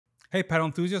Hey, paddle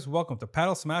enthusiasts, welcome to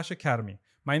Padel Smash Academy.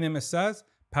 My name is Cesc,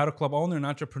 paddle club owner and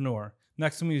entrepreneur.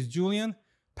 Next to me is Julian,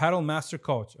 paddle master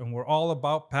coach, and we're all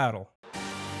about paddle.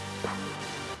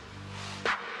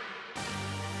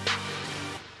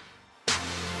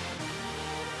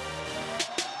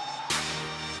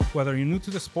 Whether you're new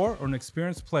to the sport or an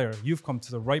experienced player, you've come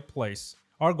to the right place.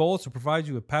 Our goal is to provide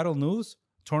you with paddle news,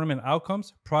 tournament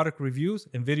outcomes, product reviews,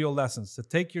 and video lessons to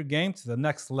take your game to the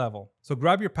next level. So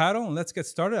grab your paddle and let's get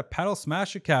started at Padel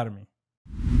Smash Academy.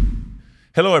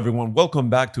 Hello everyone,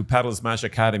 welcome back to Padel Smash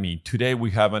Academy. Today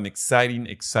we have an exciting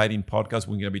podcast.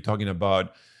 We're going to be talking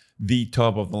about the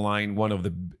top of the line, one of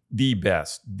the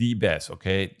best,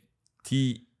 okay?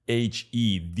 THE,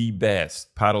 the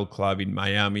best paddle club in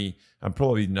Miami and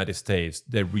probably the United States,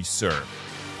 the Reserve.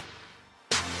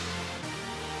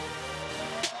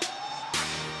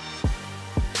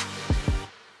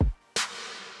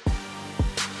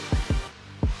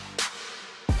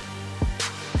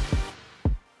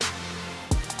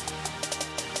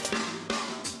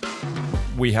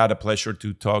 We had a pleasure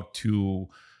to talk to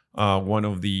one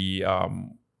of the,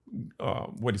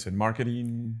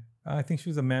 marketing? I think she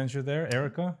was a manager there,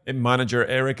 Erica. Manager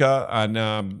Erica,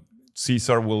 and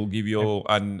Cesar will give you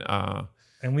an...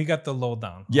 and we got the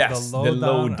lowdown. Yes, the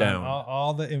lowdown.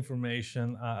 All the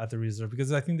information at the Reserve,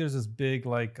 because I think there's this big,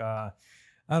 a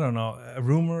lot of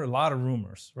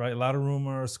rumors, right? A lot of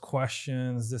rumors,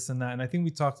 questions, this and that. And I think we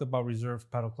talked about Reserve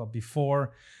Padel Club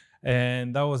before,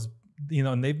 and that was...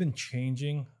 and they've been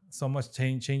changing so much,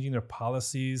 changing their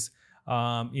policies,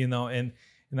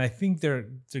 and I think they're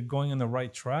going on the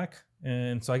right track.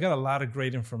 And so I got a lot of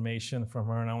great information from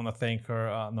her, and I want to thank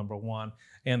her, number one,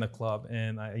 and the club.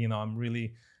 And I'm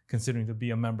really considering to be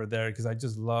a member there because I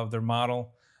just love their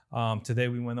model. Today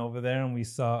we went over there and we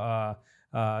saw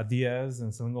Diaz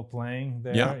and Selingo playing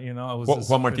there. Yeah. It was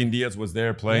Juan Martin Diaz was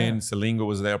there playing. Yeah. Selingo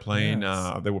was there playing.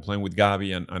 Yes. They were playing with Gabi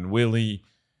and Willie.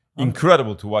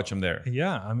 Incredible to watch him there.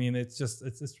 Yeah, I mean, it's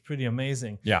pretty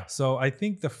amazing. Yeah. So I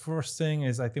think the first thing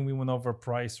is, I think we went over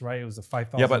price, right? It was a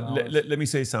 $5,000. Yeah, but let me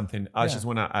say something. I Yeah. just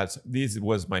want to add, this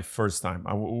was my first time.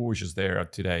 I was just there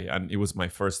today, and it was my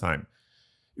first time.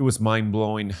 It was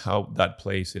mind-blowing how that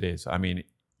place it is. I mean,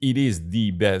 it is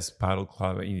the best paddle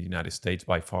club in the United States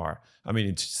by far. I mean,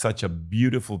 it's such a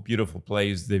beautiful, beautiful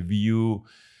place. The view,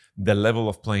 the level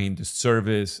of playing, the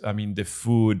service, I mean, the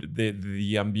food, the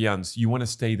ambience, you want to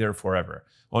stay there forever.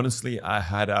 Honestly, I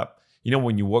had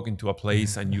when you walk into a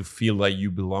place and you feel like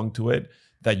you belong to it,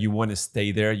 that you want to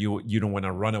stay there, you don't want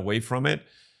to run away from it.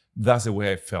 That's the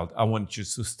way I felt. I want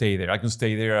just to stay there. I can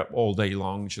stay there all day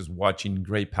long, just watching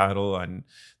great paddle. And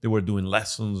they were doing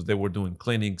lessons, they were doing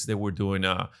clinics, they were doing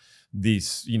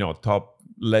these, top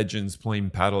legends playing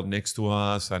paddle next to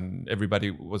us, and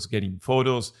everybody was getting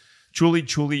photos.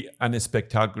 Truly a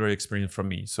spectacular experience from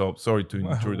me. So sorry to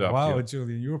interrupt. Wow, you.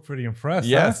 Julian, you were pretty impressed.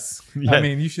 Yes. Huh? Yes. I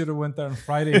mean, you should have went there on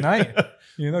Friday night.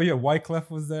 Wyclef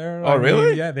was there. Oh,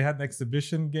 really? Yeah, they had an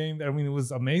exhibition game. I mean, it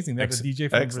was amazing. They had a DJ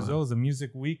from Brazil. It was a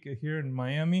music week here in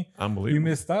Miami. Unbelievable. You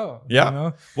missed out.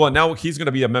 Yeah. Well, now he's going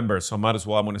to be a member, so might as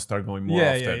well I'm going to start going more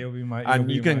often. Yeah, you'll be my... And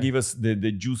you can give us the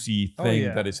juicy thing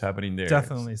that is happening there.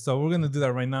 Definitely. So we're going to do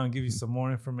that right now and give you some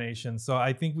more information. So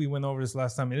I think we went over this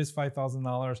last time. It is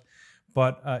 $5,000.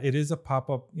 But it is a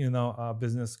pop-up,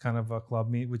 business kind of a club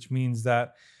meet, which means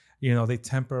that, they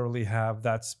temporarily have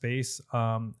that space.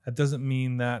 It doesn't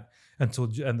mean that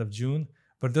until end of June,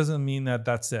 but it doesn't mean that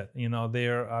that's it. They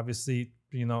are obviously,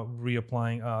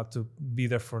 reapplying to be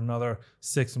there for another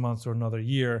 6 months or another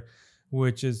year,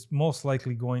 which is most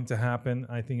likely going to happen.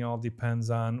 I think it all depends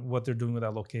on what they're doing with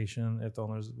that location, if the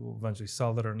owners will eventually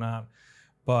sell it or not.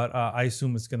 But I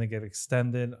assume it's going to get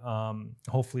extended.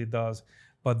 Hopefully it does.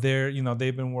 But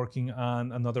they've been working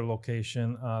on another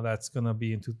location that's going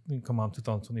to come out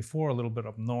 2024, a little bit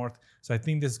up north. So I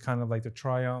think this is kind of like the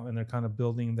tryout, and they're kind of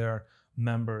building their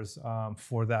members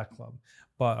for that club.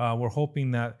 But we're hoping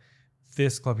that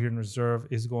this club here in Reserve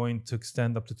is going to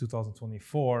extend up to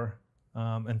 2024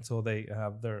 until they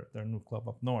have their new club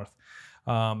up north.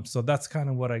 So that's kind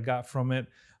of what I got from it.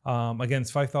 Again,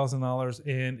 it's $5,000.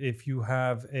 And if you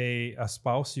have a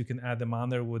spouse, you can add them on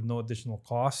there with no additional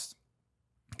cost.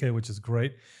 Okay, which is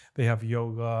great. They have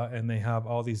yoga and they have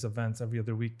all these events every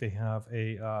other week. They have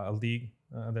a league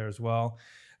there as well.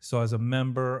 So as a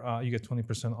member, you get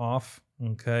 20% off.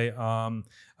 Okay,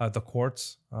 the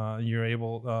courts, you're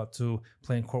able to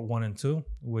play in court 1 and 2,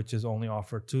 which is only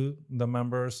offered to the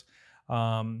members.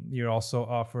 You're also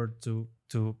offered to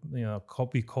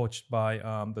be coached by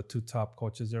the 2 top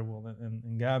coaches there, Will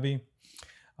and Gabi.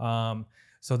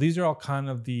 So these are all kind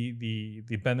of the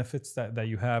benefits that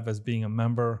you have as being a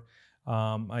member.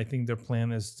 I think their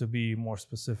plan is to be more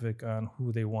specific on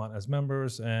who they want as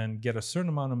members and get a certain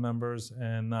amount of members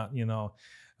and not,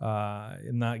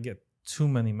 not get too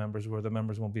many members where the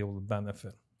members won't be able to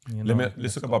benefit.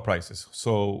 Let's talk about prices.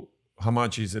 So how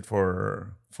much is it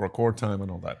for a court time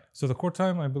and all that? So the court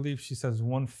time, I believe she says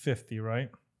 150, right?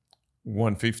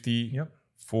 150. Yep.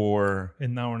 For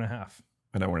an hour and a half.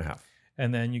 An hour and a half.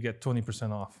 And then you get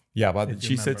 20% off. Yeah, but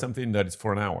she said something that it's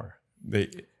for an hour.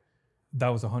 That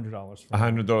was $100.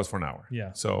 $100 for an hour.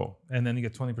 Yeah. So. And then you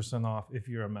get 20% off if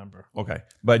you're a member. Okay.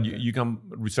 But you can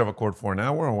reserve a court for an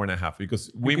hour or hour and a half, because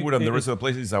Wynwood and the rest of the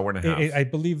places is hour and a half. I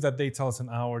believe that they tell us an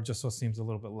hour just so it seems a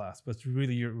little bit less, but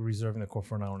really you're reserving the court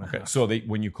for an hour and a half. So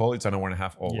when you call, it's an hour and a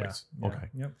half always. Yeah. Okay.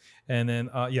 Yep. And then,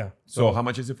 So how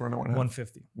much is it for an hour and a half?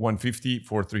 150. 150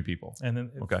 for 3 people. And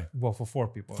then, for 4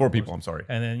 people. 4 people, I'm sorry.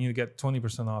 And then you get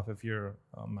 20% off if you're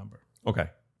a member. Okay.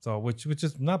 So which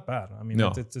is not bad. I mean,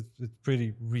 no. it's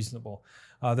pretty reasonable.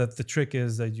 That the trick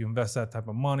is that you invest that type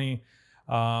of money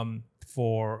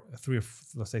for 3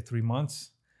 months,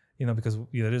 because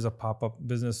it is a pop-up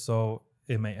business, so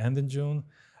it may end in June,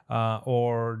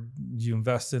 or you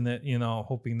invest in it,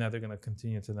 hoping that they're going to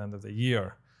continue to the end of the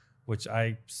year, which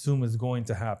I assume is going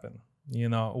to happen.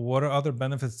 What are other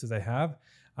benefits do they have?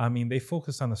 I mean, they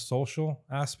focus on the social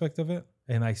aspect of it,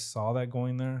 and I saw that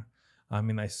going there. I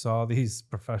mean, I saw these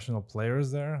professional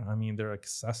players there. I mean, they're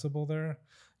accessible there.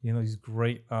 These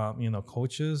great,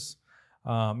 coaches.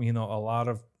 A lot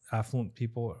of affluent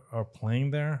people are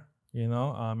playing there.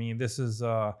 I mean, this is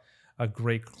a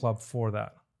great club for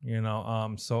that.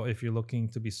 So if you're looking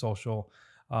to be social,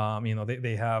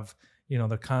 they have,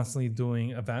 they're constantly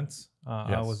doing events.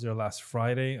 Yes. I was there last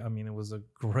Friday. I mean, it was a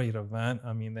great event.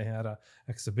 I mean, they had an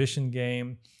exhibition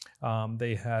game.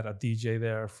 They had a DJ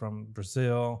there from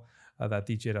Brazil. That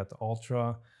DJ'd at the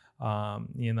Ultra.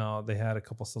 They had a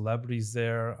couple celebrities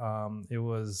there. It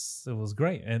was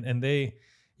great. And they,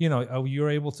 you're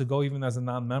able to go even as a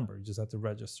non-member. You just have to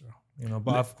register,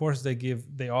 but of course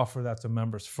they offer that to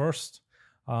members first.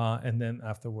 And then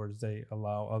afterwards they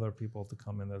allow other people to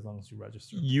come in as long as you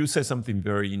register. You said something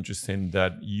very interesting,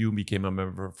 that you became a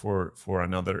member for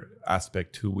another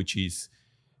aspect too, which is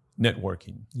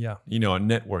networking. Yeah.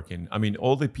 Networking. I mean,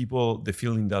 all the people, the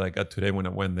feeling that I got today when I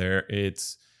went there,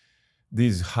 it's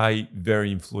these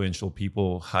very influential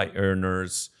people, high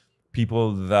earners,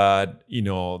 people that,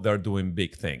 they're doing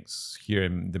big things here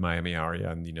in the Miami area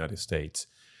and the United States.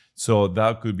 So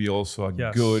that could be also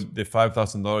the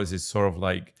 $5,000 is sort of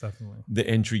like definitely the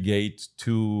entry gate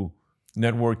to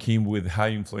networking with high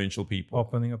influential people,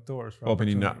 opening up doors,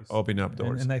 opening up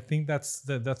doors, and I think that's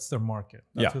their market.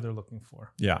 That's what they're looking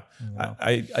for. Yeah,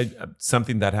 I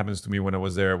something that happens to me when I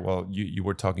was there. Well, you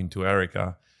were talking to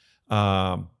Erica.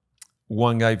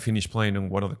 One guy finished playing on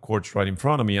one of the courts right in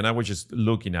front of me, and I was just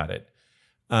looking at it,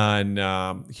 and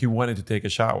he wanted to take a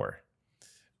shower,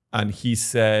 and he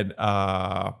said,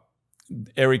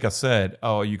 Erica said,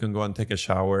 "Oh, you can go and take a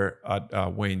shower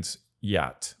at Wayne's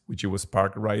yacht," which it was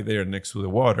parked right there next to the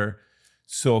water.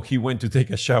 So he went to take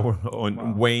a shower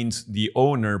on Wayne's, the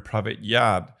owner, private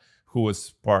yacht, who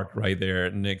was parked right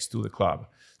there next to the club.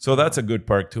 So that's a good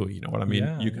perk too. You know what I mean?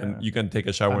 Yeah, you can take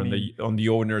a shower on the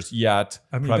owner's yacht.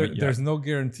 I mean, there's no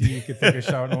guarantee you can take a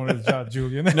shower on owner's yacht,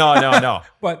 Julian. No.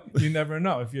 But you never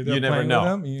know. If you're there never playing know.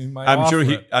 with him, you might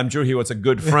I'm sure he was a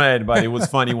good friend, but it was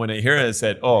funny when I hear it. I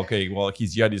said, "Oh, okay. Well,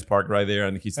 his yacht is parked right there,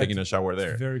 and he's taking a shower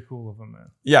there." Very cool of him,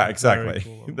 man. Yeah, exactly.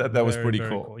 Cool that was pretty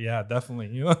cool. Yeah,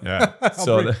 definitely. Yeah.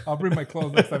 I'll bring my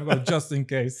clothes next time I go, just in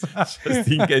case. Just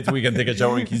in case we can take a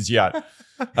shower in his yacht.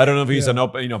 I don't know if it's an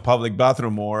open, public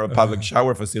bathroom or a public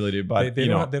shower facility, but they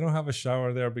don't have a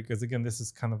shower there because, again, this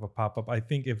is kind of a pop-up. I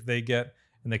think if they get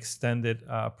an extended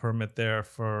permit there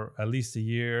for at least a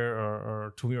year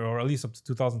or 2 years, or at least up to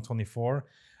 2024,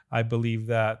 I believe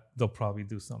that they'll probably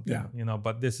do something. Yeah.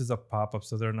 But this is a pop-up,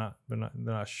 so they're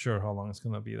not sure how long it's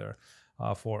going to be there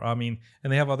for. I mean,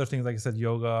 and they have other things, like I said,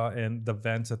 yoga and the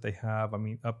events that they have. I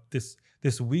mean,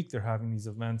 this week they're having these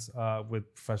events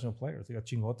with professional players. They got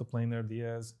Chingoto playing there,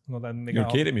 Diaz. You're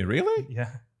kidding me, really? Yeah.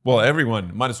 Well,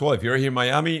 everyone might as well. If you're here in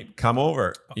Miami, come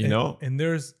over. And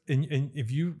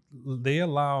they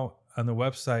allow on the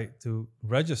website to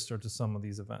register to some of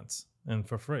these events and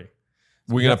for free.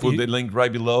 So we're gonna put the link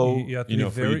right below. You have to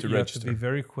register. You have to be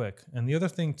very quick. And the other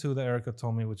thing too that Erica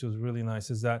told me, which was really nice,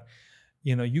 is that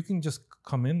you can just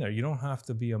come in there. You don't have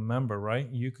to be a member, right?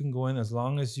 You can go in as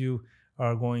long as you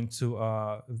are going to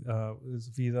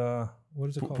Vida. What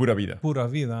is it called? Pura Vida. Pura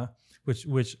Vida,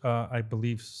 which I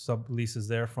believe subleases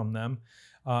there from them.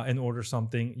 and order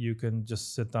something, you can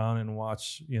just sit down and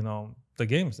watch, the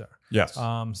games there. Yes.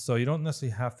 So you don't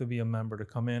necessarily have to be a member to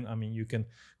come in. I mean, you can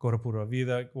go to Pura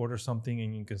Vida, order something,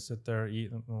 and you can sit there,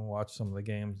 eat, and watch some of the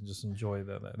games, and just enjoy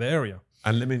the area.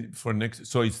 And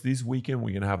so it's this weekend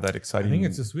we're gonna have that exciting. I think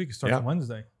it's this week. It starts on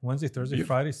Wednesday, Thursday,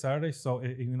 Friday, Saturday. So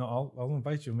I'll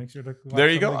invite you. Make sure to watch. There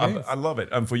you go. I love it.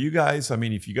 And for you guys, I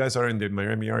mean, if you guys are in the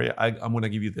Miami area, I'm gonna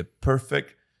give you the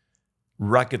perfect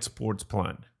racket sports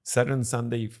plan. Saturday and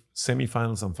Sunday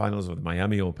semifinals and finals of the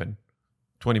Miami Open,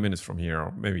 20 minutes from here,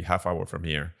 or maybe half hour from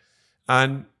here.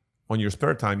 And on your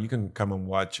spare time, you can come and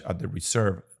watch at the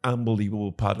Reserve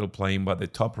unbelievable paddle playing by the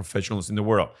top professionals in the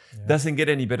world. Yeah. Doesn't get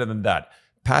any better than that.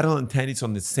 Paddle and tennis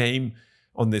on the same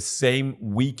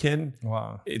weekend.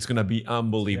 Wow. It's going to be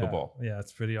unbelievable. Yeah,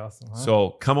 it's pretty awesome. Huh? So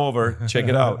come over, check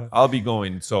it out. I'll be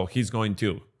going. So he's going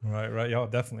too. Right. Yeah,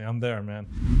 definitely. I'm there, man.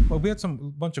 Well, we had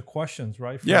bunch of questions,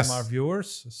 right, from our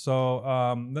viewers. So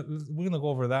we're going to go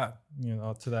over that,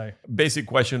 today. Basic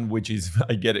question, which is,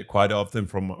 I get it quite often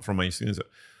from my students.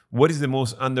 What is the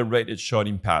most underrated shot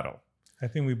in paddle? I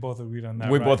think we both agreed on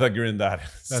that. We both agree on that.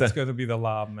 That's going to be the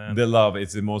lob, man. The lob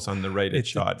is the most underrated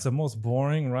shot. It's the most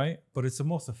boring, right? But it's the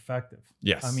most effective.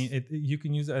 Yes. I mean, you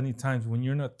can use it any times when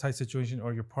you're in a tight situation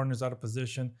or your partner's out of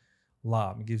position.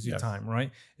 Lob, it gives you time, right?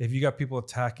 If you got people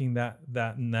attacking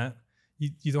that net,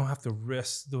 you don't have to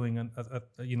risk doing a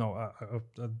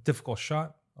difficult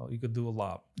shot. You could do a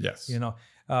lob. Yes.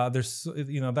 There's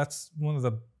that's one of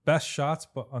the best shots,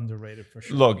 but underrated for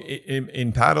sure. Look,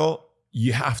 in paddle,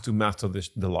 you have to master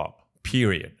the lob,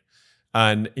 period.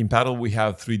 And in paddle, we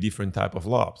have 3 different types of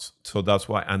lobs. So that's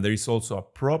why, and there is also a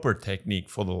proper technique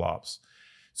for the lobs.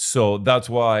 So that's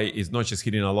why it's not just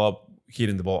hitting a lob,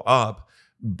 hitting the ball up,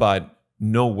 but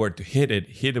know where to hit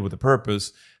it with a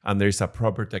purpose, and there is a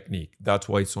proper technique. That's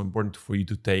why it's so important for you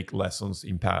to take lessons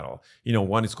in paddle.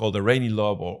 One is called the rainy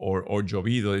lob or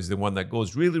Jovido is the one that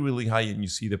goes really, really high, and you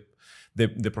see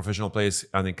the professional players,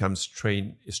 and it comes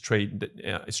straight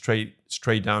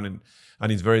down,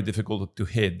 and it's very difficult to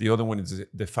hit. The other one is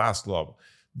the fast lob.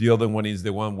 The other one is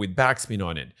the one with backspin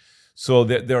on it. So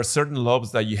there are certain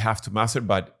lobs that you have to master,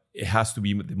 but it has to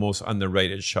be the most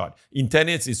underrated shot. In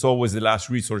tennis, it's always the last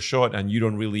resort shot, and you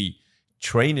don't really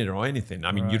train it or anything.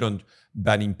 I mean, you don't.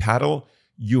 But in paddle,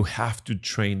 you have to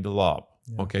train the lob.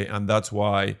 Yeah. Okay, and that's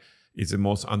why it's the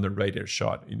most underrated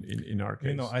shot in our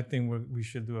case. I think we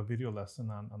should do a video lesson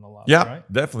on the lob. Yeah,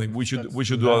 right? Definitely. We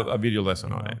should do a video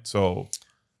lesson on it. So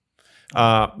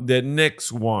the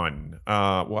next one,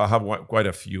 I have quite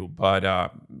a few, but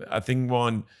I think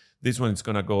this one is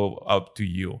gonna go up to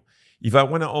you. If I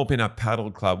want to open a paddle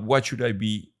club, what should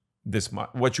be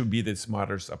the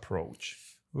smartest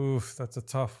approach? Oof, that's a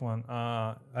tough one.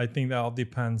 I think that all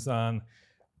depends on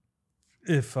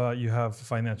if you have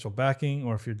financial backing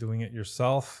or if you're doing it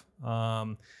yourself.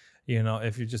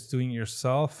 If you're just doing it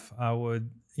yourself, I would,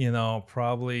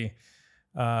 probably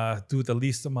do the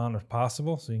least amount as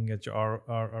possible so you can get your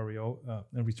REO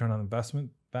and return on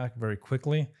investment back very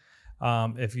quickly.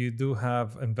 If you do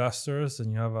have investors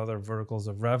and you have other verticals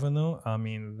of revenue,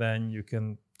 then you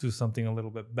can do something a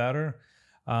little bit better.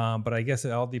 But I guess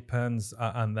it all depends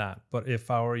on that. But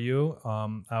if I were you,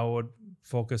 I would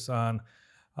focus on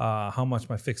how much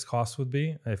my fixed cost would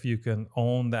be. If you can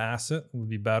own the asset, it would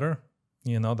be better,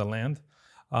 the land.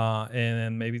 And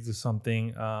then maybe do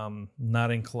something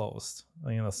not enclosed,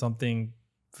 something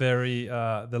very,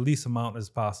 the least amount as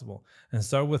possible. And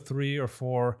start with 3 or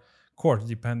 4 courts,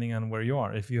 depending on where you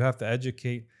are. If you have to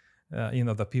educate,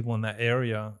 the people in that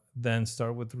area, then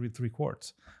start with 3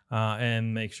 courts,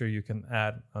 and make sure you can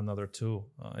add another 2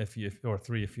 or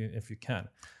 3 if you can.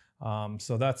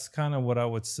 So that's kind of what I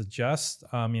would suggest.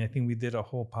 I think we did a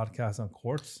whole podcast on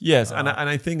courts. Yes, and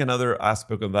I think another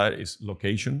aspect of that is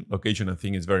location. Location, I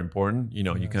think, is very important.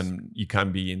 Yes. You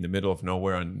can be in the middle of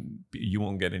nowhere and you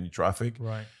won't get any traffic.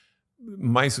 Right.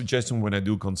 My suggestion when I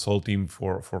do consulting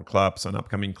for clubs and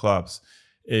upcoming clubs,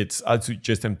 I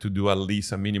suggest them to do at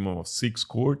least a minimum of 6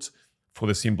 courts, for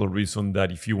the simple reason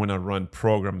that if you want to run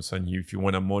programs and if you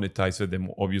want to monetize it, then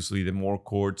obviously the more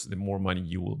courts, the more money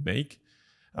you will make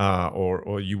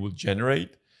or you will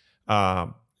generate.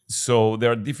 So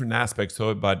there are different aspects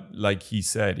to it, but like he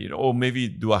said, maybe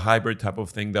do a hybrid type of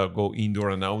thing that will go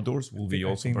indoor and outdoors will be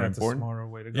also very important. I think that's a smarter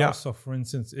way to go. Yeah. So for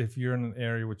instance, if you're in an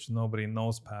area which nobody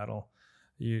knows paddle,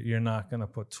 you're not going to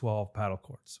put 12 paddle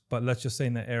courts. But let's just say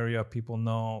in the area people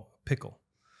know pickle.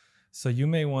 So you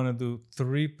may want to do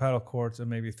 3 paddle courts and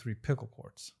maybe 3 pickle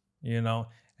courts, and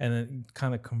then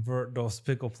kind of convert those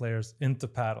pickle players into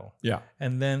paddle. Yeah.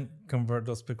 And then convert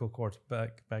those pickle courts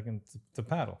back into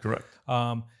paddle. Correct.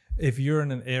 If you're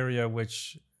in an area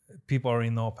which people already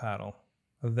know paddle,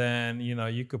 then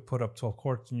you could put up 12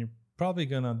 courts and you're probably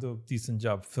gonna do a decent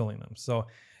job filling them. So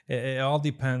it all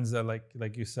depends,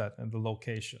 like you said, on the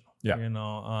location. Yeah.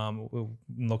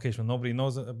 Location nobody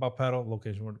knows about paddle,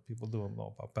 location where people do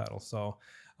know about paddle. So,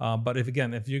 but if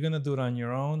you're gonna do it on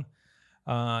your own,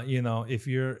 if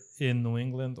you're in New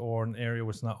England or an area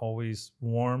where it's not always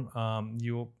warm,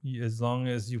 as long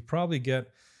as you probably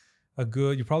get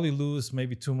you probably lose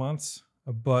maybe 2 months,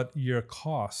 but your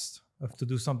cost to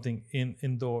do something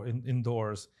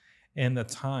indoors and the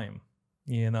time,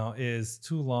 is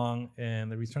too long,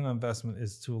 and the return on investment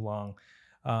is too long,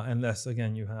 unless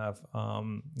again you have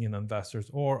investors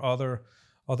or other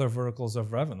verticals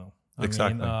of revenue.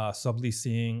 Exactly.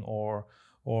 Subleasing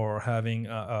or having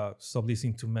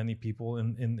subleasing to many people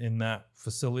in that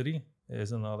facility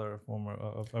is another form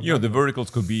of the verticals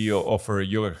could be offer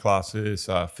yoga classes,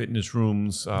 fitness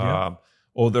rooms,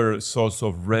 other source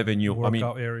of revenue.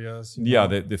 Workout areas.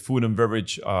 The food and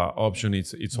beverage option,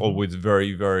 it's always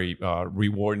very, very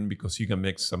rewarding because you can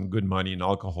make some good money in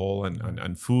alcohol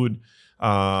and food.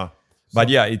 But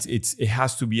it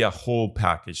has to be a whole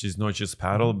package. It's not just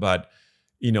paddle, but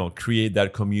create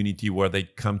that community where they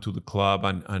come to the club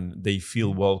and they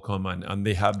feel welcome and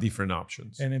they have different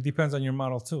options. And it depends on your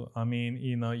model too.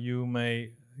 You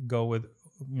may go with,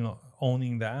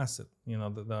 owning the asset,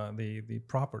 the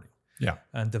property. Yeah.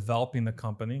 And developing the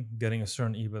company, getting a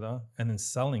certain EBITDA, and then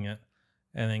selling it,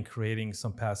 and then creating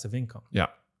some passive income. Yeah.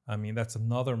 That's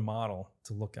another model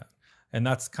to look at. And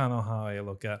that's kind of how I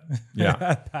look at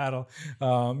at paddle.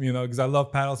 Because I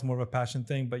love paddle. It's more of a passion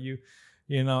thing, but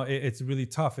it's really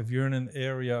tough. If you're in an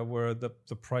area where the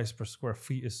price per square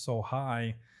feet is so high,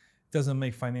 it doesn't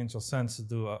make financial sense to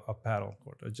do a paddle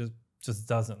court. It just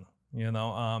doesn't,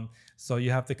 so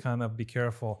you have to kind of be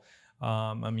careful.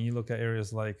 You look at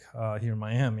areas like here in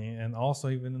Miami and also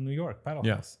even in New York, paddle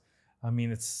house.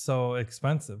 It's so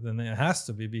expensive, and it has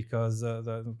to be because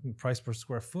the price per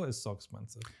square foot is so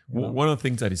expensive. One of the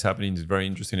things that is happening is very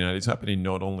interesting, and it's happening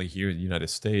not only here in the United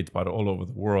States, but all over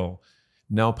the world.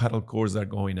 Now paddle courts are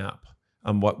going up.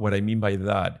 And what I mean by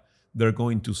that, they're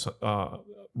going to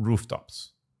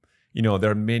rooftops.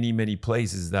 There are many, many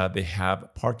places that they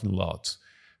have parking lots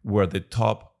where the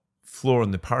top floor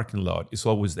in the parking lot is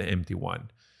always the empty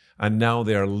one. And now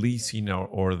they are leasing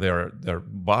or they're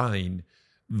buying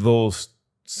those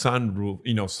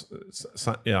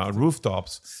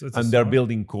rooftops, and they're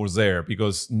building courts there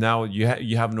because now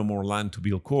you have no more land to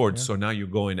build courts. So now you're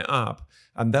going up.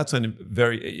 And that's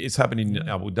it's happening in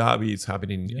Abu Dhabi, it's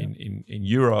happening in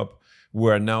Europe,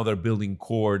 where now they're building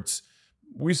courts.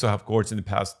 We used to have courts in the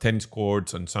past, tennis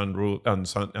courts and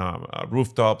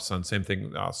rooftops, and same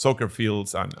thing, soccer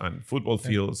fields and football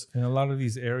fields. In a lot of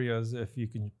these areas, if you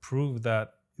can prove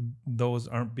that those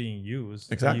aren't being used,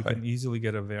 you can easily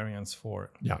get a variance for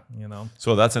it. Yeah.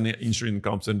 So that's an interesting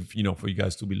concept, for you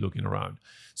guys to be looking around.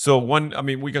 So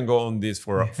we can go on this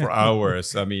for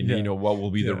hours. What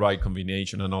will be the right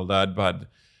combination and all that, but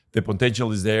the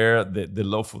potential is there, the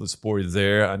love for the sport is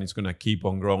there, and it's going to keep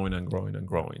on growing and growing and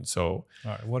growing. So,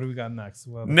 all right, what do we got next?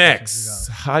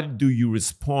 How do you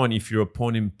respond if your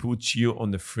opponent puts you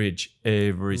on the fridge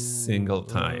every single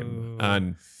time?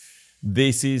 And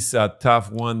this is a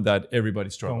tough one that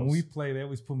everybody struggles. When we play, they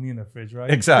always put me in the fridge,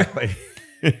 right? Exactly.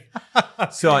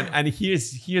 So, and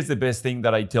here's the best thing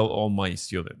that I tell all my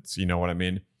students. You know what I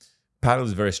mean? Paddle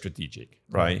is very strategic,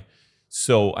 right? Yeah.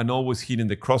 So, and always hitting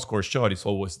the cross-court shot is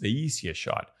always the easiest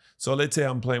shot. So let's say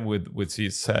I'm playing with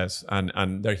Cesc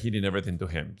and they're hitting everything to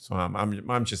him. So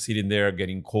I'm just sitting there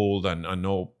getting cold and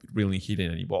not really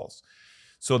hitting any balls.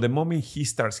 So the moment he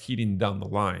starts hitting down the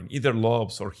line, either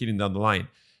lobs or hitting down the line,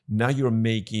 now you're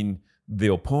making the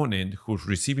opponent who's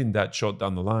receiving that shot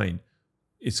down the line,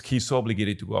 he's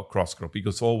obligated to go cross-court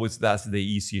because always that's the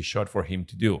easiest shot for him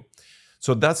to do.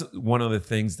 So that's one of the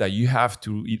things that you have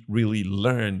to really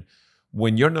learn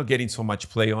when you're not getting so much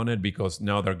play on it, because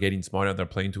now they're getting smarter, they're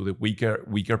playing to the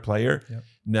weaker player. Yep.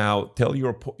 Now tell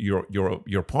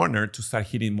your partner to start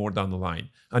hitting more down the line,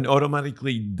 and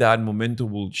automatically that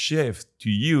momentum will shift to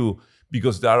you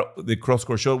because the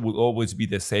cross-court shot will always be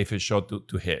the safest shot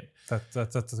to hit. That's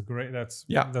a great that's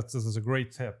a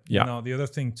great tip. Yeah. The other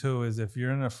thing too is if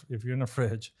you're in a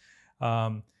fridge,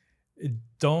 don't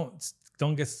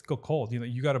go cold.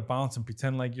 You got to bounce and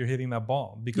pretend like you're hitting that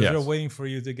ball because they're waiting for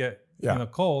you to get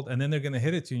cold, and then they're going to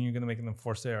hit it to you, and you're going to make them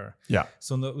force error. Yeah.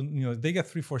 So they get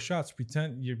 3-4 shots.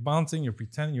 Pretend you're bouncing, you're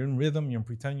pretending you're in rhythm, you're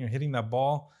pretending you're hitting that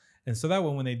ball, and so that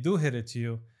way when they do hit it to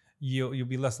you, you'll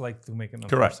be less likely to make them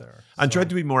force error. And try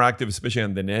to be more active, especially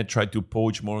on the net. Try to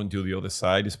poach more into the other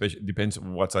side. Especially depends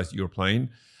on what size you're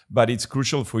playing, but it's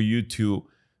crucial for you to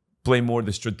play more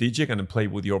the strategic and then play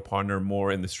with your partner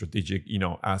more in the strategic,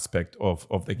 aspect of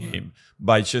the game.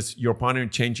 By just your partner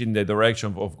changing the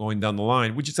direction of going down the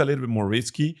line, which is a little bit more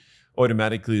risky,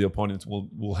 automatically the opponents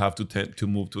will have to tend to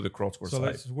move to the cross-court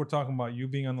side. So we're talking about you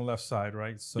being on the left side,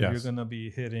 right? So Yes. you're going to be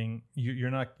hitting.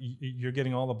 You're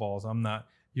getting all the balls. I'm not.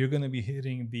 You're going to be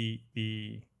hitting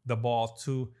the ball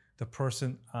to the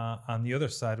person on the other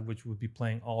side, which would be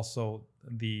playing also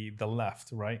the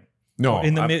left, right? No, Or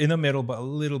in the middle, but a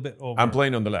little bit over. I'm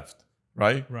playing on the left,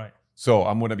 right? Right. So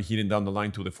I'm going to be hitting down the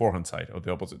line to the forehand side or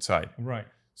the opposite side. Right.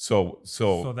 So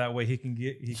that way he can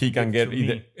get get to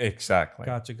either me. exactly.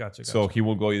 Gotcha. So he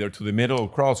will go either to the middle or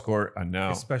cross court, and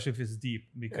now Especially if it's deep,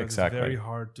 because Exactly. it's very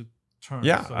hard to turn.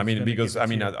 yeah, So I he's mean gonna because give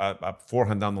it to you. a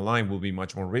forehand down the line will be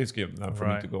much more risky than for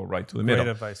me Right. to go right to the Great middle.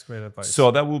 advice. So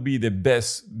that will be the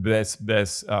best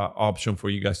option for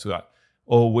you guys to that.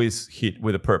 Always hit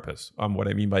with a purpose. What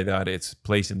I mean by that, it's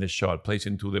placing the shot,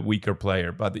 placing to the weaker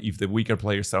player. But if the weaker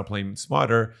players start playing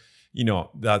smarter,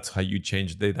 that's how you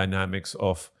change the dynamics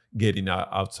of getting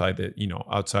outside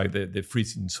the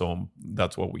freezing zone.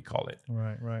 That's what we call it.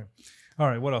 Right. All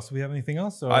right. What else? Do we have anything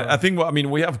else? Or? I think.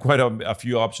 We have quite a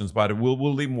few options, but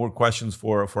we'll leave more questions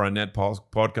for our net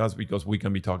podcast because we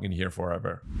can be talking here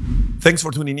forever. Thanks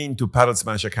for tuning in to Padel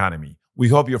Smash Academy. We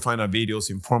hope you find our videos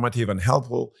informative and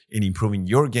helpful in improving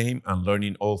your game and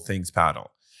learning all things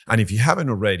paddle. And if you haven't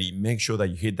already, make sure that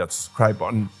you hit that subscribe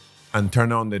button and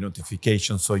turn on the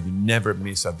notifications so you never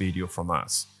miss a video from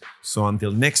us. So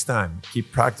until next time,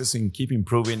 keep practicing, keep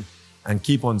improving, and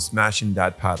keep on smashing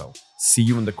that paddle. See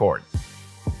you in the court.